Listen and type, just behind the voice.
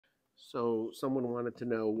So someone wanted to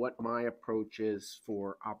know what my approach is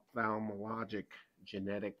for ophthalmologic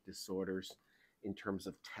genetic disorders in terms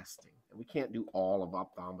of testing. And we can't do all of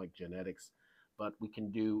ophthalmic genetics, but we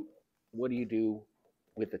can do, what do you do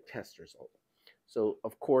with the test result? So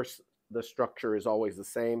of course, the structure is always the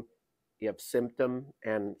same. You have symptom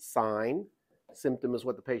and sign. Symptom is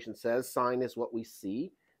what the patient says. Sign is what we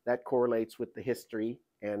see. That correlates with the history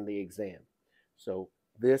and the exam. So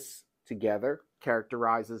this together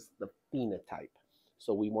characterizes the phenotype.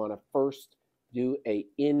 So we want to first do a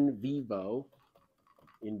in vivo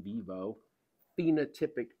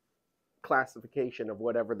phenotypic classification of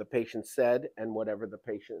whatever the patient said and whatever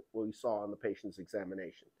we saw on the patient's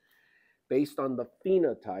examination. Based on the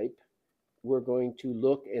phenotype, we're going to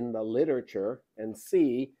look in the literature and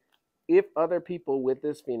see if other people with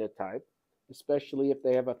this phenotype, especially if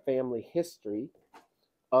they have a family history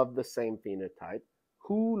of the same phenotype,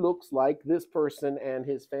 who looks like this person and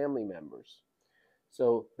his family members.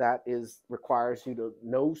 So that requires you to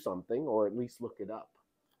know something or at least look it up.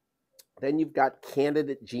 Then you've got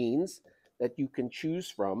candidate genes that you can choose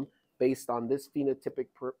from based on this phenotypic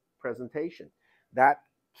presentation. That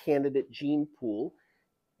candidate gene pool,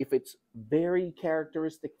 if it's very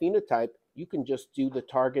characteristic phenotype, you can just do the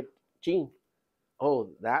target gene. Oh,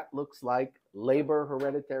 that looks like Leber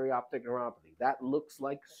hereditary optic neuropathy. That looks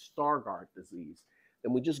like Stargardt disease.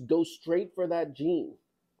 Then we just go straight for that gene.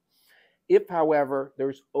 If, however,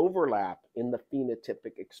 there's overlap in the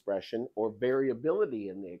phenotypic expression or variability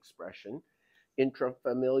in the expression,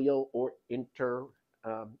 intrafamilial or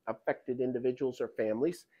affected individuals or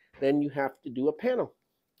families, then you have to do a panel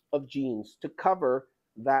of genes to cover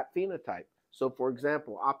that phenotype. So for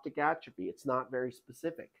example, optic atrophy, it's not very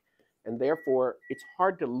specific. And therefore, it's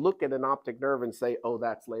hard to look at an optic nerve and say, oh,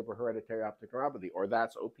 that's Leber hereditary optic neuropathy, or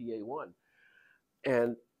that's OPA1.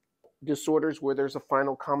 And disorders where there's a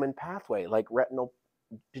final common pathway, like retinal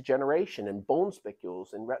degeneration and bone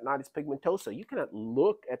spicules and retinitis pigmentosa, you cannot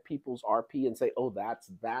look at people's RP and say, oh,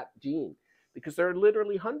 that's that gene, because there are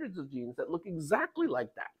literally hundreds of genes that look exactly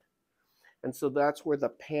like that. And so that's where the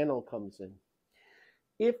panel comes in.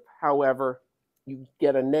 If, however, you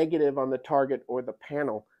get a negative on the target or the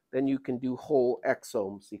panel, then you can do whole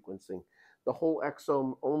exome sequencing. The whole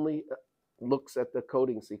exome only looks at the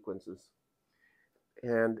coding sequences.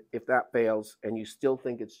 And if that fails and you still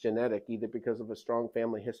think it's genetic, either because of a strong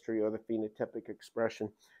family history or the phenotypic expression,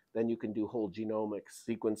 then you can do whole genomic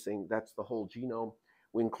sequencing. That's the whole genome.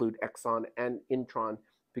 We include exon and intron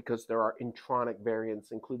because there are intronic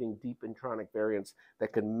variants, including deep intronic variants,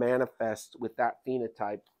 that can manifest with that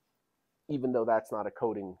phenotype, even though that's not a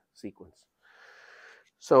coding sequence.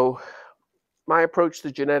 So my approach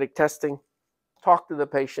to genetic testing: talk to the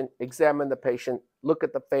patient, examine the patient, look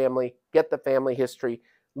at the family, get the family history,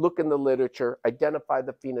 look in the literature, identify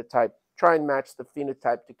the phenotype, try and match the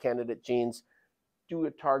phenotype to candidate genes, do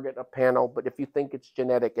a target, a panel, but if you think it's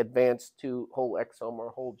genetic, advance to whole exome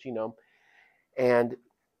or whole genome. And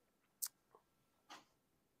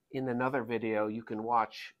in another video, you can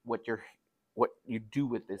watch what you do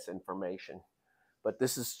with this information. But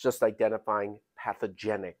this is just identifying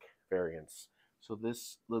pathogenic variants. So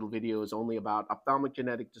this little video is only about ophthalmic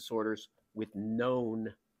genetic disorders with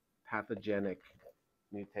known pathogenic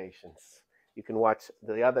mutations. You can watch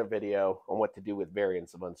the other video on what to do with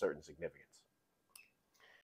variants of uncertain significance.